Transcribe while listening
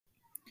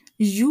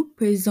Je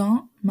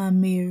présente ma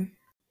mère.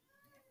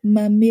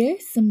 Ma mère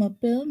se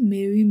m'appelle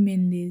Mary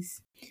Mendes.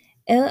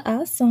 Elle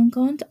a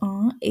 50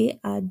 ans et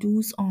a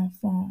 12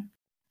 enfants.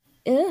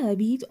 Elle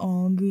habite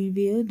en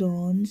Greenville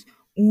dans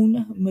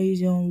une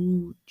maison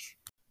rouge.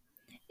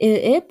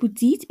 Elle est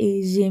petite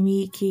et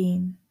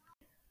jamaïcaine.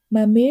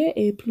 Ma mère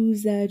est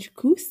plus âgée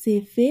que ses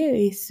frères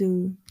et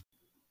sœurs.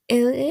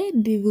 Elle est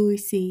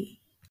divorcée.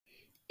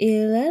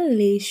 Elle a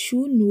les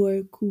cheveux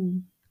noirs courts.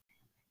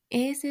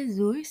 Et ses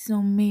yeux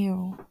sont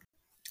marrons.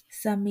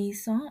 Sa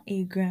maison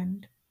est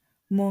grande.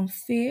 Mon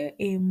frère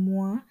et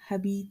moi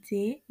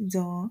habitons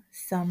dans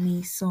sa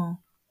maison.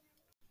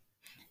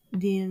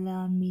 De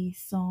la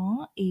maison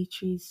est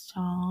très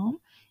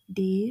chambres,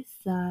 des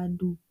salles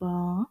de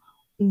bain,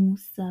 un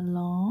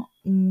salon,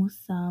 une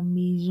salle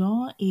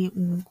maison et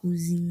une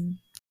cuisine.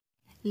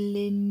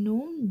 Les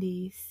noms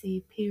de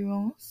ses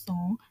parents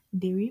sont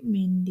Derek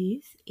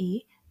Mendes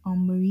et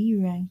Anne-Marie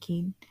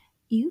Rankin.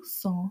 Ils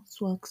sont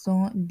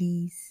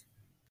 70.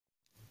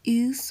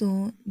 Ils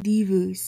sont divers.